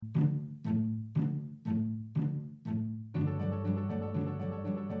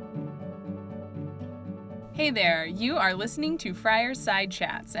Hey there, you are listening to Friar's Side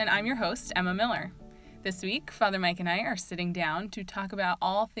Chats, and I'm your host, Emma Miller. This week, Father Mike and I are sitting down to talk about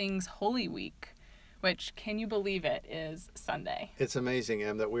all things Holy Week, which, can you believe it, is Sunday. It's amazing,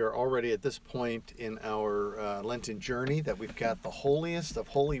 Em, that we are already at this point in our Lenten journey, that we've got the holiest of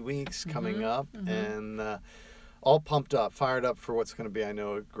Holy Weeks coming up, and all pumped up, fired up for what's going to be, I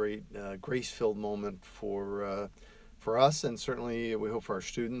know, a great grace-filled moment for us, and certainly we hope for our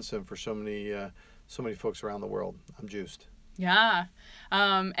students and for so many folks around the world. I'm juiced. Yeah,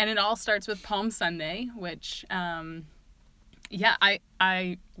 and it all starts with Palm Sunday, which, I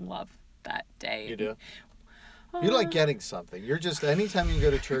love that day. You do? You like getting something. You're just, anytime you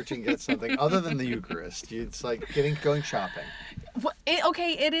go to church and get something, other than the Eucharist, it's like going shopping. Well,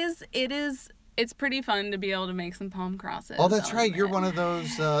 it's pretty fun to be able to make some palm crosses. Oh, that's right. You're one of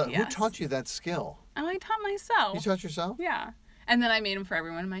those, Who Yes. taught you that skill? Oh, I taught myself. You taught yourself? Yeah. And then I made them for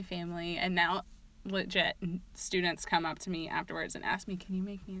everyone in my family, and now legit students come up to me afterwards and ask me, can you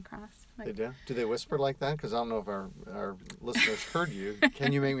make me a cross? Like, They do? Do they whisper like that? Because I don't know if our listeners heard you.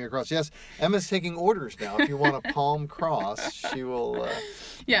 Can you make me a cross? Yes, Emma's taking orders now. If you want a palm cross, she will...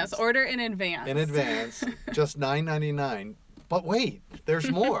 yes, order in advance. In advance, just $9.99. But wait, there's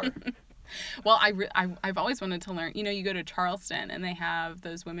more. Well, I've always wanted to learn. You know, you go to Charleston, and they have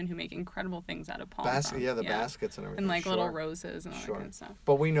those women who make incredible things out of palm fronds. Baskets and everything. And like sure. little roses and all that kind of stuff.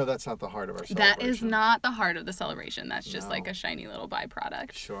 But we know that's not the heart of our celebration. That is not the heart of the celebration. That's just like a shiny little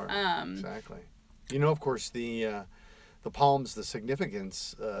byproduct. Sure, exactly. You know, of course, the palms, the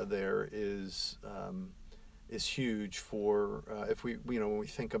significance there is huge for if we, when we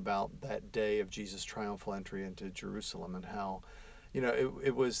think about that day of Jesus' triumphal entry into Jerusalem and how,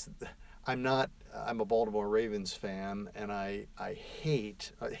 it was. I'm a Baltimore Ravens fan, and I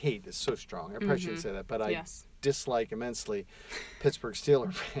hate is so strong. I probably shouldn't say that, but I dislike immensely Pittsburgh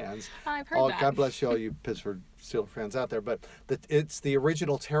Steelers fans. I've heard that. God bless you, all you Pittsburgh Steelers fans out there. But it's the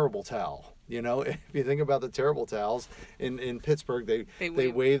original terrible towel. If you think about the terrible towels in Pittsburgh, they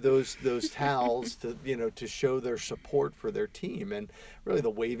wave those towels to show their support for their team, and really the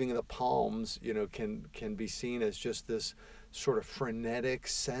waving of the palms can be seen as just this sort of frenetic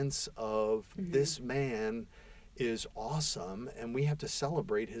sense of this man is awesome and we have to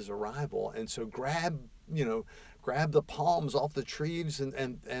celebrate his arrival. And so grab the palms off the trees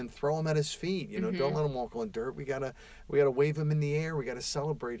and throw them at his feet. Don't let him walk on dirt. We gotta wave him in the air. We gotta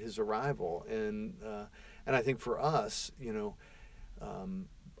celebrate his arrival. And I think for us,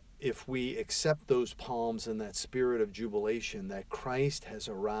 if we accept those palms and that spirit of jubilation that Christ has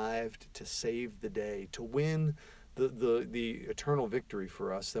arrived to save the day, to win the eternal victory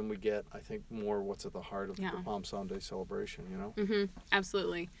for us, then we get, I think, more what's at the heart of the Palm Sunday celebration,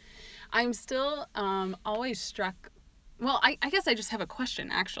 Absolutely. I'm still always struck. Well, I guess I just have a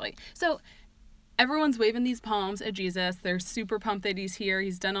question, actually. So everyone's waving these palms at Jesus. They're super pumped that he's here.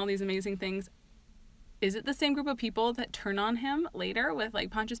 He's done all these amazing things. Is it the same group of people that turn on him later with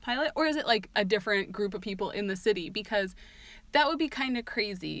like Pontius Pilate? Or is it like a different group of people in the city? Because that would be kind of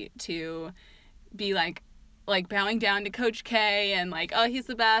crazy to be like bowing down to Coach K and like, oh, he's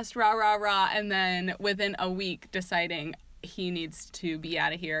the best, rah, rah, rah. And then within a week deciding he needs to be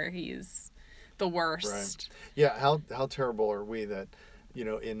out of here. He's the worst. Right. Yeah. How terrible are we that,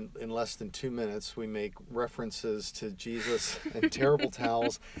 in less than 2 minutes, we make references to Jesus and terrible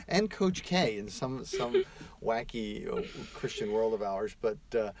towels and Coach K in some wacky Christian world of ours. But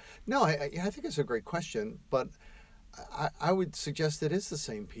no, I think it's a great question. But I would suggest it is the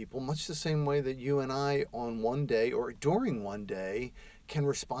same people, much the same way that you and I on one day or during one day can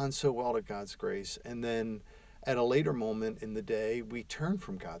respond so well to God's grace. And then at a later moment in the day, we turn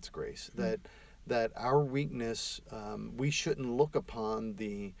from God's grace. That our weakness, we shouldn't look upon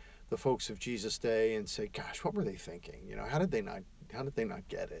the folks of Jesus' day and say, gosh, what were they thinking? How did they not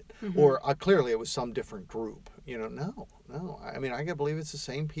get it? Or clearly it was some different group. No. I mean, I gotta believe it's the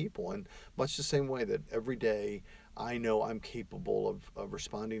same people, and much the same way that every day I know I'm capable of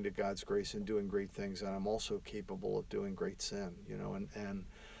responding to God's grace and doing great things, and I'm also capable of doing great sin. And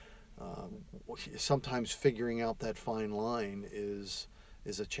sometimes figuring out that fine line is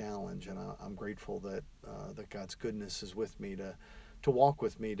a challenge, and I'm grateful that God's goodness is with me to walk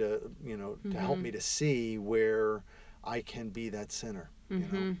with me to help me to see where I can be that sinner.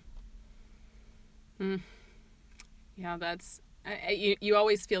 Yeah, that's you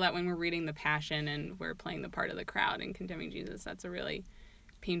always feel that when we're reading the Passion and we're playing the part of the crowd and condemning Jesus. That's a really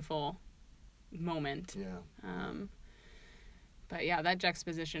painful moment. Yeah. But yeah, that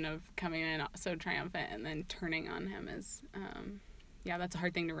juxtaposition of coming in so triumphant and then turning on him is, that's a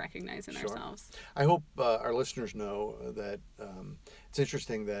hard thing to recognize in ourselves. I hope our listeners know that it's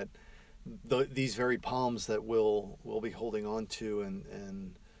interesting that these very palms that we'll be holding on to,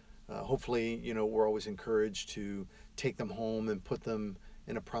 and hopefully, we're always encouraged to take them home and put them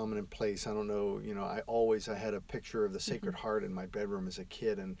in a prominent place. I don't know, I had a picture of the Sacred Heart in my bedroom as a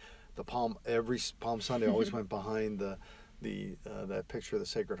kid, and the every Palm Sunday I always went behind that picture of the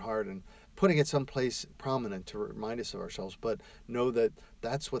Sacred Heart and putting it someplace prominent to remind us of ourselves. But know that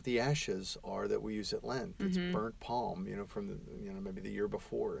that's what the ashes are that we use at Lent. It's burnt palm, from maybe the year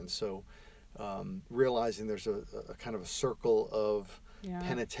before. And so realizing there's a kind of a circle of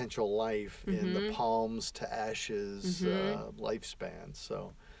penitential life in the palms to ashes lifespan.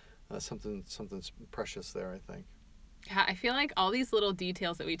 So something's precious there, I think. Yeah, I feel like all these little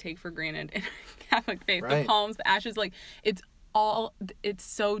details that we take for granted in Catholic faith, Right. the palms, the ashes, it's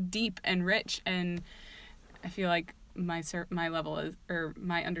so deep and rich, and I feel like my level is, or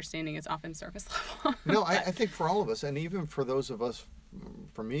my understanding is often surface level. No, I think for all of us, and even for those of us,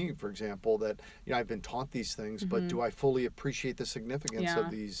 for me, for example, that I've been taught these things, but do I fully appreciate the significance of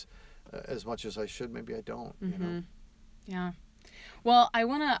these as much as I should? Maybe I don't. Yeah. Well, I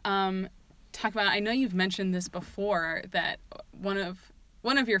want to talk about. I know you've mentioned this before, that one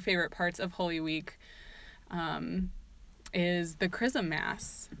of your favorite parts of Holy Week is the Chrism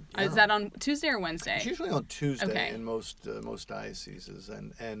Mass. Yeah. Is that on Tuesday or Wednesday? It's usually on Tuesday Okay. in most dioceses,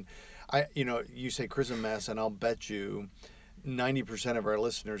 and I you say Chrism Mass, and I'll bet you 90% of our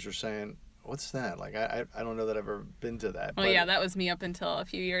listeners are saying, "What's that?" Like I don't know that I've ever been to that. Well, but yeah, that was me up until a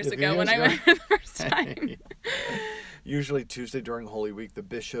few years A few ago when years I ago? went for the first time. Usually Tuesday during Holy Week, the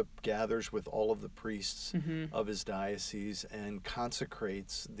bishop gathers with all of the priests of his diocese and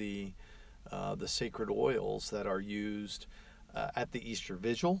consecrates the sacred oils that are used at the Easter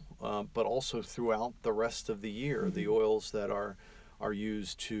Vigil, but also throughout the rest of the year. The oils that are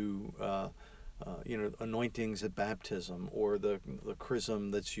used to anointings at baptism, or the chrism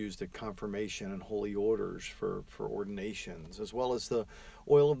that's used at confirmation and holy orders for ordinations, as well as the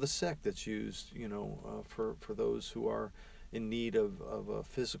oil of the sick that's used for those who are in need of a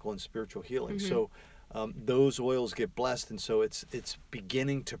physical and spiritual healing. So those oils get blessed, and so it's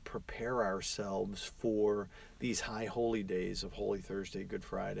beginning to prepare ourselves for these high holy days of Holy Thursday, Good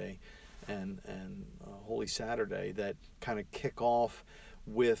Friday, and Holy Saturday that kind of kick off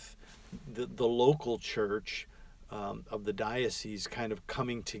with the local church of the diocese kind of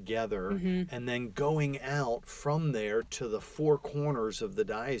coming together and then going out from there to the four corners of the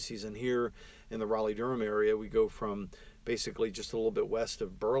diocese. And here in the Raleigh-Durham area, we go from basically just a little bit west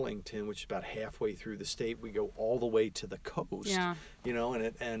of Burlington, which is about halfway through the state. We go all the way to the coast,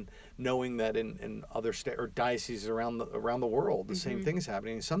 and knowing that in other state or dioceses around the world, the same thing is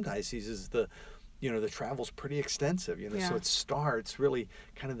happening. In some dioceses, the travel's pretty extensive, so it starts really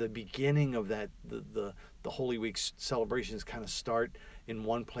kind of the beginning of that, the Holy Week celebrations kind of start in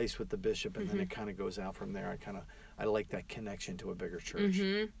one place with the bishop, and then it kind of goes out from there. I like that connection to a bigger church.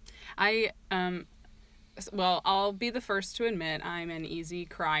 Well, I'll be the first to admit I'm an easy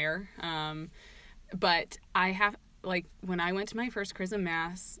crier, but I have, when I went to my first Chrism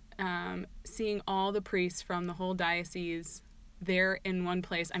Mass, seeing all the priests from the whole diocese there in one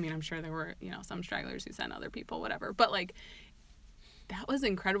place. I mean, I'm sure there were, some stragglers who sent other people, whatever. But, that was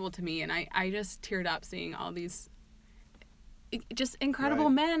incredible to me. And I just teared up seeing all these just incredible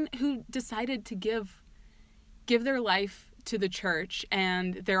men who decided to give their life to the church.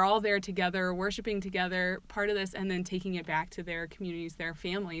 And they're all there together, worshiping together, part of this, and then taking it back to their communities, their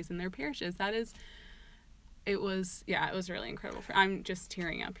families, and their parishes. It was really incredible. I'm just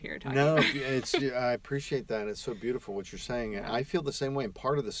tearing up here talking about it. I appreciate that. It's so beautiful what you're saying. And I feel the same way. And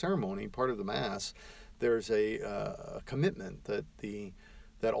part of the ceremony, part of the Mass, there's a commitment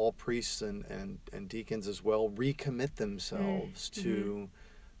that all priests and deacons as well recommit themselves to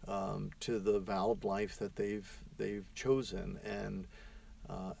the vowed life that they've chosen.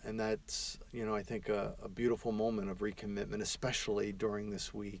 And that's, I think a beautiful moment of recommitment, especially during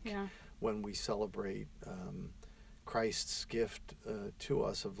this week. Yeah. When we celebrate Christ's gift to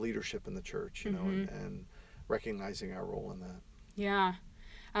us of leadership in the church, and recognizing our role in that. Yeah.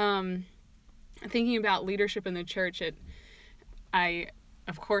 Thinking about leadership in the church, I,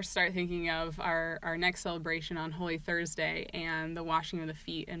 of course, start thinking of our next celebration on Holy Thursday and the washing of the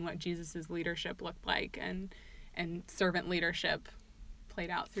feet and what Jesus' leadership looked like, and servant leadership played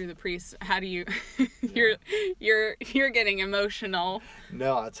out through the priests. How do you you're getting emotional.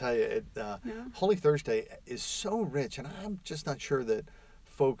 No, I'll tell you, Holy Thursday is so rich, and I'm just not sure that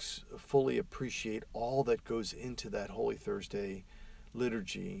folks fully appreciate all that goes into that Holy Thursday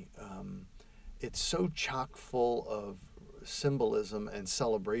liturgy. It's so chock full of symbolism and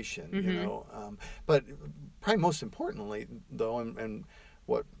celebration, but probably most importantly, though, and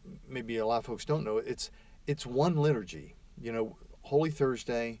what maybe a lot of folks don't know, it's one liturgy. You know, Holy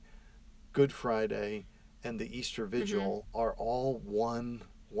Thursday, Good Friday, and the Easter Vigil are all one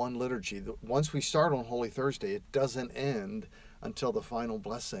liturgy. Once we start on Holy Thursday, it doesn't end until the final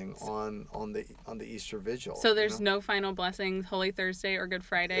blessing on the Easter Vigil. So there's no final blessing Holy Thursday or Good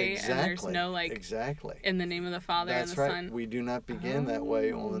Friday, exactly. And there's no exactly in the name of the Father That's and the right. Son. We do not begin that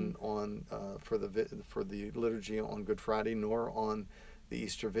way on for the liturgy on Good Friday nor on the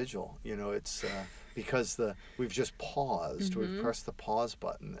Easter Vigil. You know, it's because we've just paused. We've pressed the pause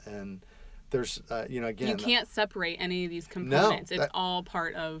button, and there's again, you can't separate any of these components. It's all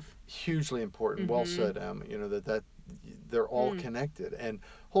part of. Hugely important. Well said, Em. You know that they're all connected. And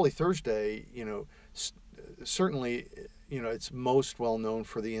Holy Thursday, certainly, it's most well known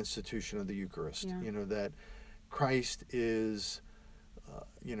for the institution of the Eucharist. Yeah. You know that Christ is,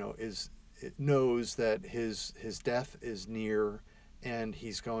 knows that his death is near, and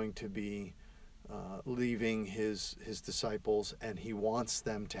he's going to be leaving his disciples, and he wants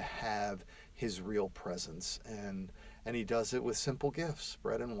them to have his real presence, and he does it with simple gifts,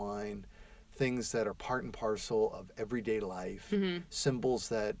 bread and wine, things that are part and parcel of everyday life, symbols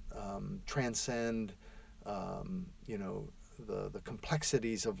that transcend the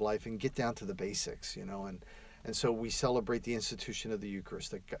complexities of life and get down to the basics, and so we celebrate the institution of the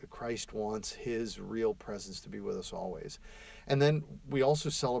Eucharist, that Christ wants his real presence to be with us always. And then we also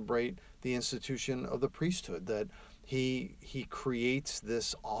celebrate the institution of the priesthood, that he creates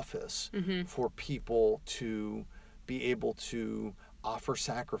this office for people to be able to offer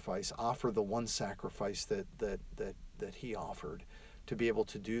sacrifice, offer the one sacrifice that he offered, to be able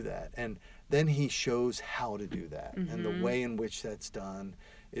to do that. And then he shows how to do that. And the way in which that's done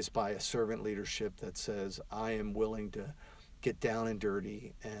is by a servant leadership that says, I am willing to get down and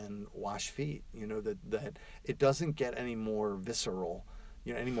dirty and wash feet. That it doesn't get any more visceral,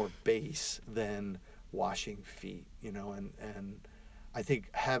 any more base than washing feet, and I think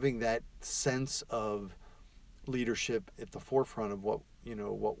having that sense of leadership at the forefront of what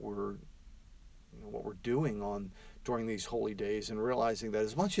we're doing during these holy days, and realizing that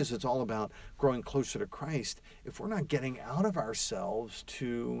as much as it's all about growing closer to Christ, if we're not getting out of ourselves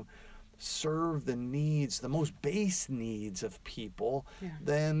to serve the needs, the most base needs of people,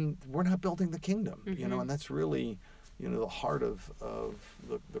 then we're not building the kingdom, and that's really the heart of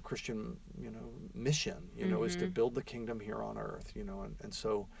the Christian mission, is to build the kingdom here on earth, and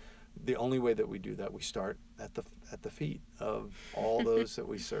so the only way that we do that, we start at the feet of all those that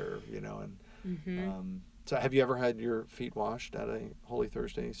we serve, and so have you ever had your feet washed at a Holy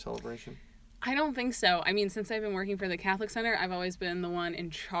Thursday celebration? I don't think so. I mean, since I've been working for the Catholic Center, I've always been the one in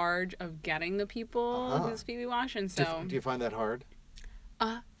charge of getting the people whose feet we wash, and so. Do you find that hard?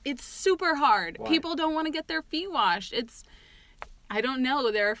 It's super hard. Why? People don't want to get their feet washed. I don't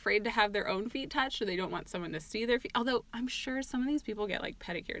know. They're afraid to have their own feet touched, or they don't want someone to see their feet. Although I'm sure some of these people get like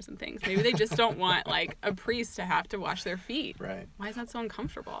pedicures and things. Maybe they just don't want like a priest to have to wash their feet. Right. Why is that so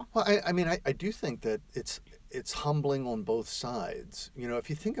uncomfortable? Well, I mean, I do think that it's humbling on both sides. If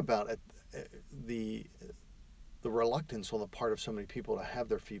you think about it, the reluctance on the part of so many people to have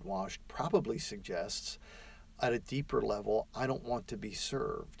their feet washed probably suggests, at a deeper level, I don't want to be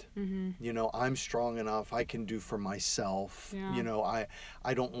served. I'm strong enough. I can do for myself. Yeah.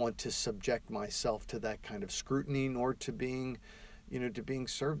 I don't want to subject myself to that kind of scrutiny, nor to being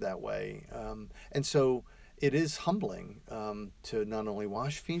served that way. And so it is humbling to not only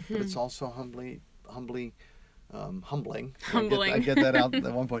wash feet, but it's also humbling. Humbling. I get that out at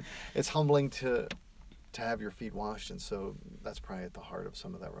one point. It's humbling to have your feet washed, and so that's probably at the heart of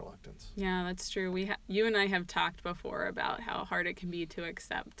some of that reluctance. Yeah, that's true. You and I have talked before about how hard it can be to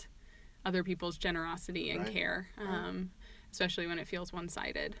accept other people's generosity and care, especially when it feels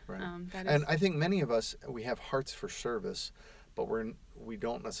one-sided. Right. And I think many of us, we have hearts for service, but we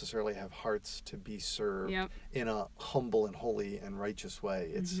don't necessarily have hearts to be served in a humble and holy and righteous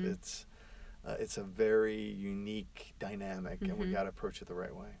way. It's a very unique dynamic, and we got to approach it the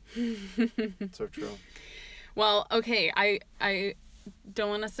right way. So true. Well, okay, I don't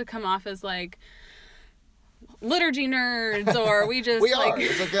want us to come off as like liturgy nerds, or we just we like... are.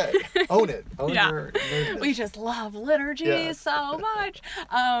 It's okay. Own it. Own your nerdness. We just love liturgy so much.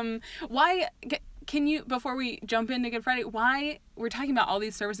 Why... Can you, before we jump into Good Friday, why, we're talking about all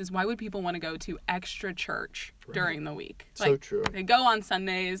these services, why would people want to go to extra church during the week? So true. They go on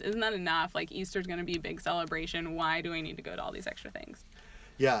Sundays. Isn't that enough? Like, Easter's going to be a big celebration. Why do I need to go to all these extra things?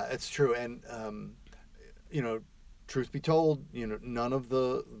 Yeah, it's true. And, truth be told, none of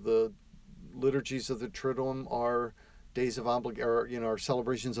the liturgies of the Triduum are days of our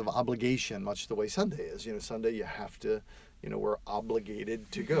celebrations of obligation, much the way Sunday is. Sunday you have to, we're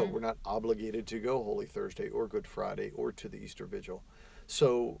obligated to go. We're not obligated to go Holy Thursday or Good Friday or to the Easter Vigil.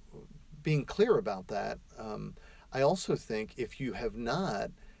 So being clear about that, I also think if you have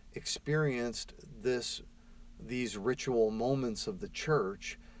not experienced these ritual moments of the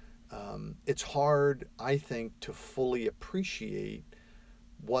church, it's hard, I think, to fully appreciate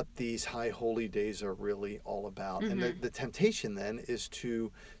what these high holy days are really all about. And the temptation then is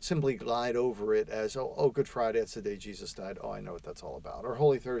to simply glide over it as, oh, Good Friday, that's the day Jesus died. Oh, I know what that's all about. Or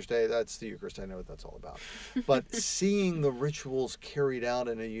Holy Thursday, that's the Eucharist. I know what that's all about. But seeing the rituals carried out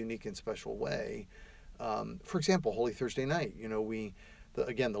in a unique and special way, for example, Holy Thursday night,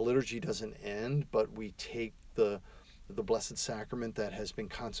 again, the liturgy doesn't end, but we take the Blessed Sacrament that has been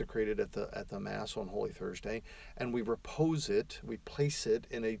consecrated at the Mass on Holy Thursday, and we place it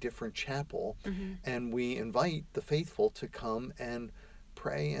in a different chapel, and we invite the faithful to come and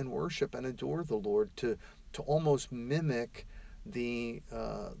pray and worship and adore the Lord, to almost mimic the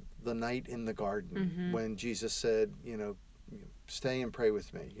night in the garden when Jesus said, stay and pray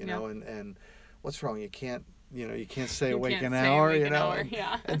with me, and what's wrong? You can't stay awake an hour,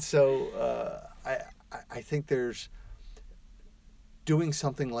 Yeah. And so I think there's doing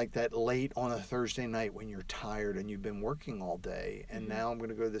something like that late on a Thursday night when you're tired and you've been working all day, and now I'm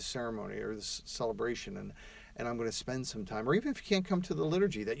going to go to this ceremony or this celebration, and I'm going to spend some time, or even if you can't come to the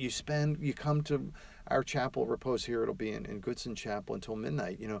liturgy, that you come to our chapel, Repose here, it'll be in Goodson Chapel until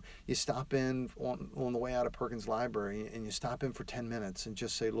midnight. You stop in on the way out of Perkins Library, and you stop in for 10 minutes and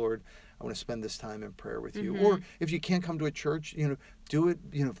just say, Lord, I want to spend this time in prayer with you. Or if you can't come to a church, do it,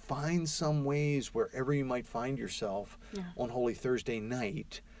 find some ways wherever you might find yourself on Holy Thursday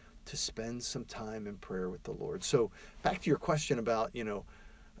night to spend some time in prayer with the Lord. So back to your question about,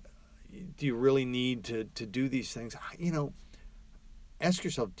 do you really need to do these things? Ask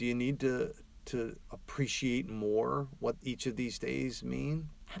yourself, do you need to appreciate more what each of these days mean?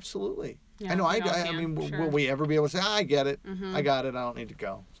 Absolutely. Yeah, I know. I mean, sure. Will we ever be able to say, I get it, I got it, I don't need to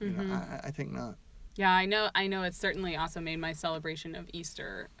go? I think not. Yeah, I know. It's certainly also made my celebration of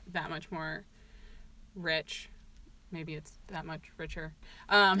Easter that much more rich. Maybe it's that much richer.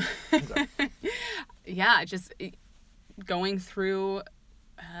 Yeah, just going through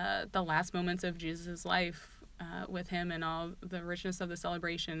the last moments of Jesus' life with him and all the richness of the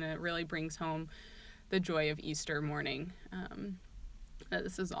celebration, it really brings home the joy of Easter morning.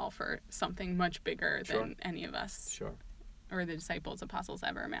 This is all for something much bigger than any of us or the disciples, apostles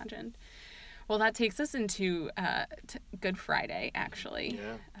ever imagined. Well, that takes us into Good Friday, actually.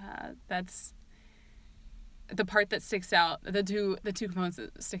 Yeah. That's the part that sticks out. The two components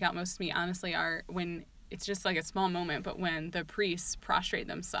that stick out most to me, honestly, are when it's just like a small moment, but when the priests prostrate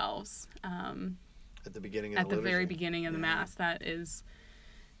themselves at the beginning of at the very beginning of the Mass.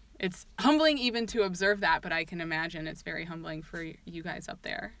 It's humbling even to observe that, but I can imagine it's very humbling for you guys up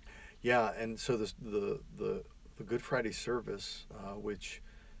there. Yeah, and so the Good Friday service, which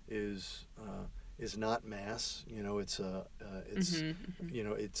is not Mass, it's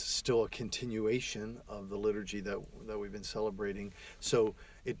still a continuation of the liturgy that we've been celebrating. So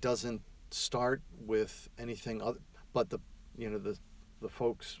it doesn't start with anything other, but the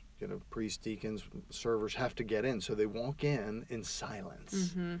folks, priests, deacons, servers have to get in, so they walk in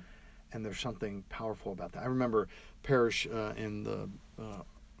silence, and there's something powerful about that. I remember parish in the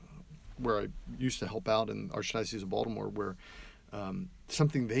where I used to help out in Archdiocese of Baltimore, where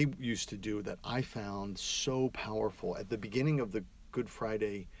something they used to do that I found so powerful at the beginning of the Good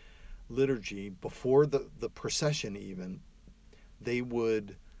Friday liturgy, before the procession even, they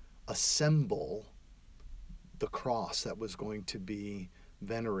would assemble the cross that was going to be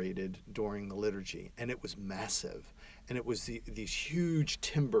venerated during the liturgy, and it was massive, and it was these huge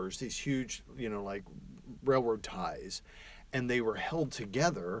timbers, these huge like railroad ties, and they were held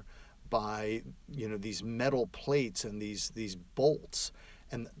together by these metal plates and these bolts.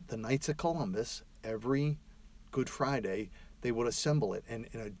 And the Knights of Columbus, every Good Friday, they would assemble it, and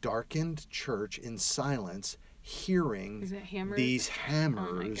in a darkened church in silence, hearing these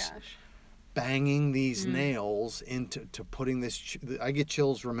hammers banging these nails into putting this. I get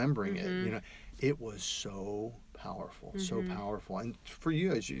chills remembering it. It was so powerful, so powerful. And for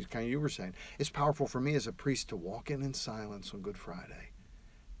you, as you were saying, it's powerful for me as a priest to walk in silence on Good Friday,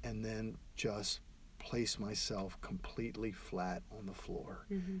 and then just place myself completely flat on the floor,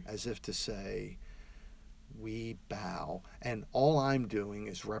 as if to say, we bow. And all I'm doing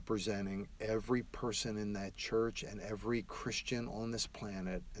is representing every person in that church and every Christian on this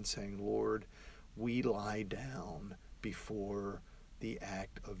planet and saying, Lord, we lie down before the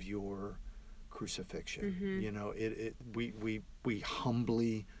act of your crucifixion. You know, we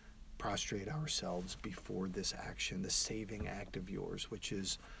humbly prostrate ourselves before this action, the saving act of yours, which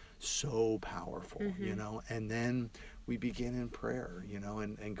is so powerful, you know, and then we begin in prayer, you know,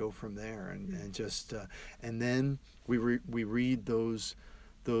 and go from there, and just and then we read those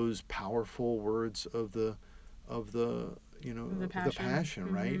powerful words of the you know, the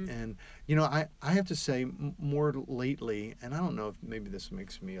passion, right? And you know, I have to say, more lately, and I don't know if maybe this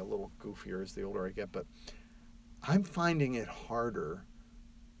makes me a little goofier as the older I get, but I'm finding it harder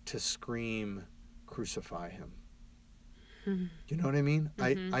to scream, "Crucify him." You know what I mean?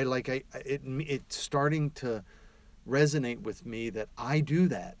 It's starting to resonate with me that I do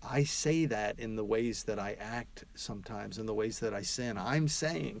that. I say that in the ways that I act sometimes, in the ways that I sin. I'm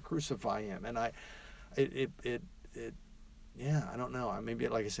saying, "Crucify him," and yeah, I don't know. Maybe,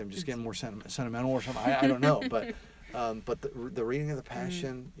 like I said, I'm just getting more sentimental or something. I don't know, but the reading of the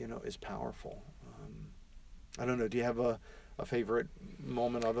Passion, you know, is powerful. I don't know. Do you have a favorite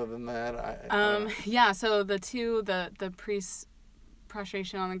moment other than that? Yeah. So the priest's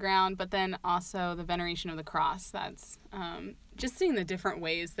prostration on the ground, but then also the veneration of the cross. That's just seeing the different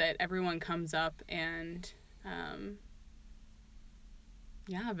ways that everyone comes up and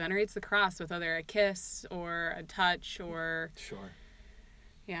venerates the cross with either a kiss or a touch or... Sure.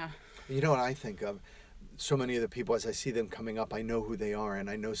 Yeah. You know what I think of? So many of the people, as I see them coming up, I know who they are and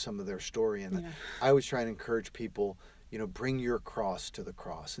I know some of their story. And I always try and encourage people, you know, bring your cross to the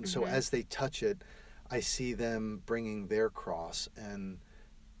cross. And so as they touch it, I see them bringing their cross. And,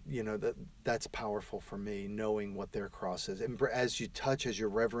 you know, that's powerful for me, knowing what their cross is. And as you touch, as you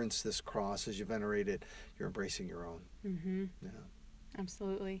reverence this cross, as you venerate it, you're embracing your own. You know?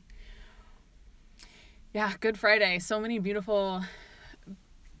 Absolutely. Yeah, Good Friday. So many beautiful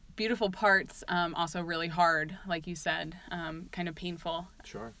parts. Also really hard, like you said, kind of painful.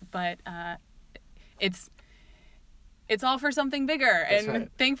 Sure. But it's all for something bigger. That's and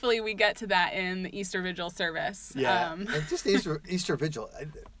right. Thankfully we get to that in the Easter Vigil service. Yeah. And just Easter Vigil.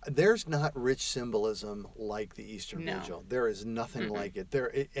 There's not rich symbolism like the Easter Vigil. There is nothing like it.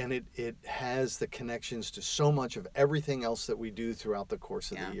 It has the connections to so much of everything else that we do throughout the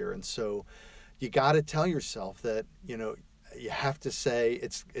course of the year. And so you got to tell yourself that, you know, you have to say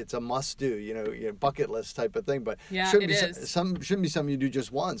it's a must do, you know, bucket list type of thing, but shouldn't be something you do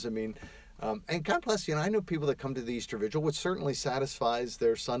just once. I mean, and God bless you. And I know people that come to the Easter Vigil, which certainly satisfies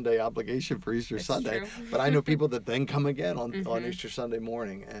their Sunday obligation for Easter Sunday. True. But I know people that then come again on Easter Sunday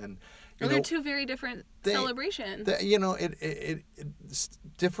morning, and they're two very different celebrations. You know, it's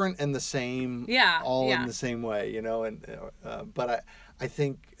different and the same. In the same way. You know, and but I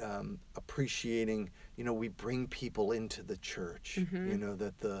think appreciating, you know, we bring people into the church. You know,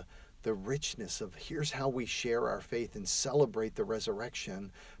 that the richness of here's how we share our faith and celebrate the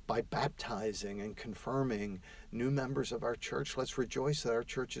resurrection by baptizing and confirming new members of our church. Let's rejoice that our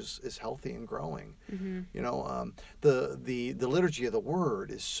church is healthy and growing. You know, the liturgy of the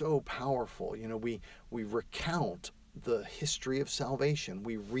Word is so powerful. You know, we recount the history of salvation.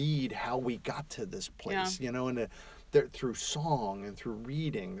 We read how we got to this place. You know, and through song and through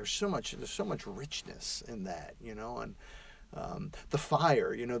reading, there's so much richness in that. You know, and the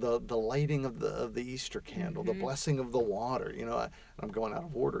fire, you know, the lighting of the Easter candle, the blessing of the water, you know, I'm going out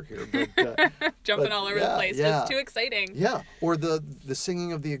of order here, but jumping all over the place, just too exciting. Yeah, or the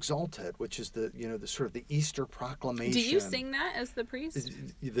singing of the Exultet, which is the sort of the Easter proclamation. Do you sing that as the priest?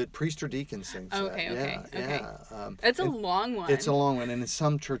 The priest or deacon sings that. Okay. It's a long one. It's a long one, and in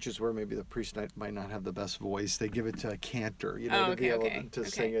some churches where maybe the priest might not have the best voice, they give it to a cantor, you know, to be able to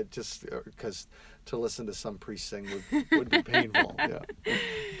sing it, just because to listen to some priest sing would be painful.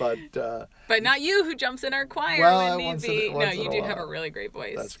 But not you, who jumps in our choir when need be. No, you do have a really great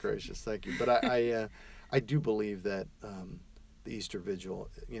voice. That's gracious, thank you. But I do believe that the Easter Vigil,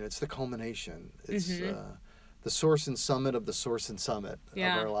 you know, it's the culmination. It's the source and summit of the source and summit of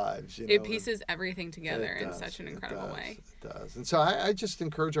our lives. You know? It pieces everything together in such an incredible way. It does. And so I just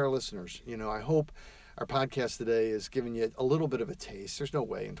encourage our listeners. You know, I hope our podcast today is giving you a little bit of a taste. There's no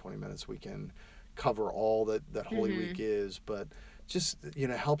way in 20 minutes we can cover all that Holy Week is, but just, you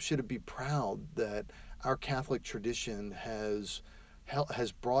know, helps you to be proud that our Catholic tradition has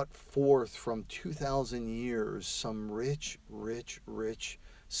brought forth from 2,000 years some rich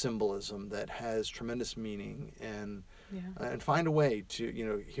symbolism that has tremendous meaning, and find a way to, you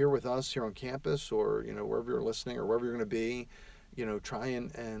know, here with us here on campus, or, you know, wherever you're listening or wherever you're going to be, you know, try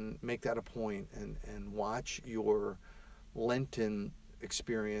and make that a point, and watch your Lenten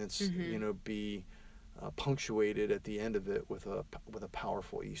experience, you know, be punctuated at the end of it with a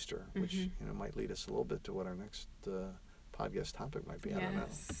powerful Easter, which, you know, might lead us a little bit to what our next podcast topic might be. I don't know.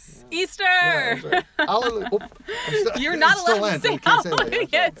 Yes. Yeah. Easter! Yeah, that's right. Hallelujah. Oh, You're not it's still allowed Lent. to say We can't say that. hallelujah.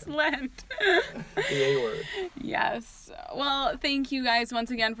 That's It's Lent. the A word. Yes. Well, thank you guys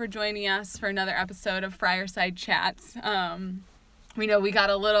once again for joining us for another episode of Fireside Chats. We know we got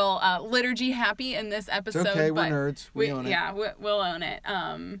a little liturgy happy in this episode. It's okay. We're but nerds. We own it. Yeah, we'll own it.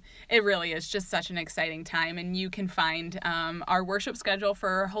 It really is just such an exciting time, and you can find our worship schedule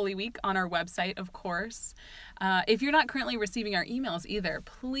for Holy Week on our website, of course. If you're not currently receiving our emails either,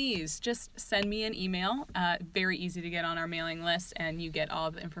 please just send me an email. Very easy to get on our mailing list, and you get all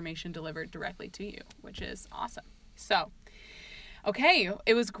of the information delivered directly to you, which is awesome. So, okay,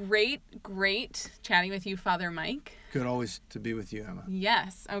 it was great chatting with you, Father Mike. Good always to be with you, Emma.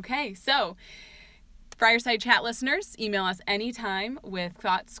 Yes. Okay. So, Fireside Chat listeners, email us anytime with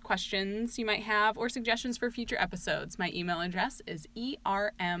thoughts, questions you might have, or suggestions for future episodes. My email address is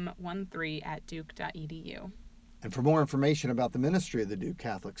erm13@duke.edu. And for more information about the ministry of the Duke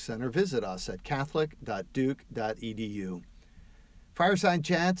Catholic Center, visit us at catholic.duke.edu. Fireside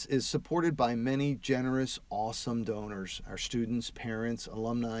Chats is supported by many generous, awesome donors, our students, parents,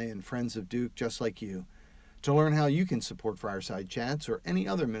 alumni, and friends of Duke just like you. To learn how you can support Fireside Chats or any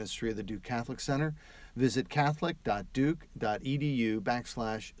other ministry of the Duke Catholic Center, visit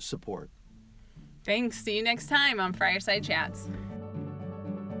catholic.duke.edu/support. Thanks. See you next time on Fireside Chats.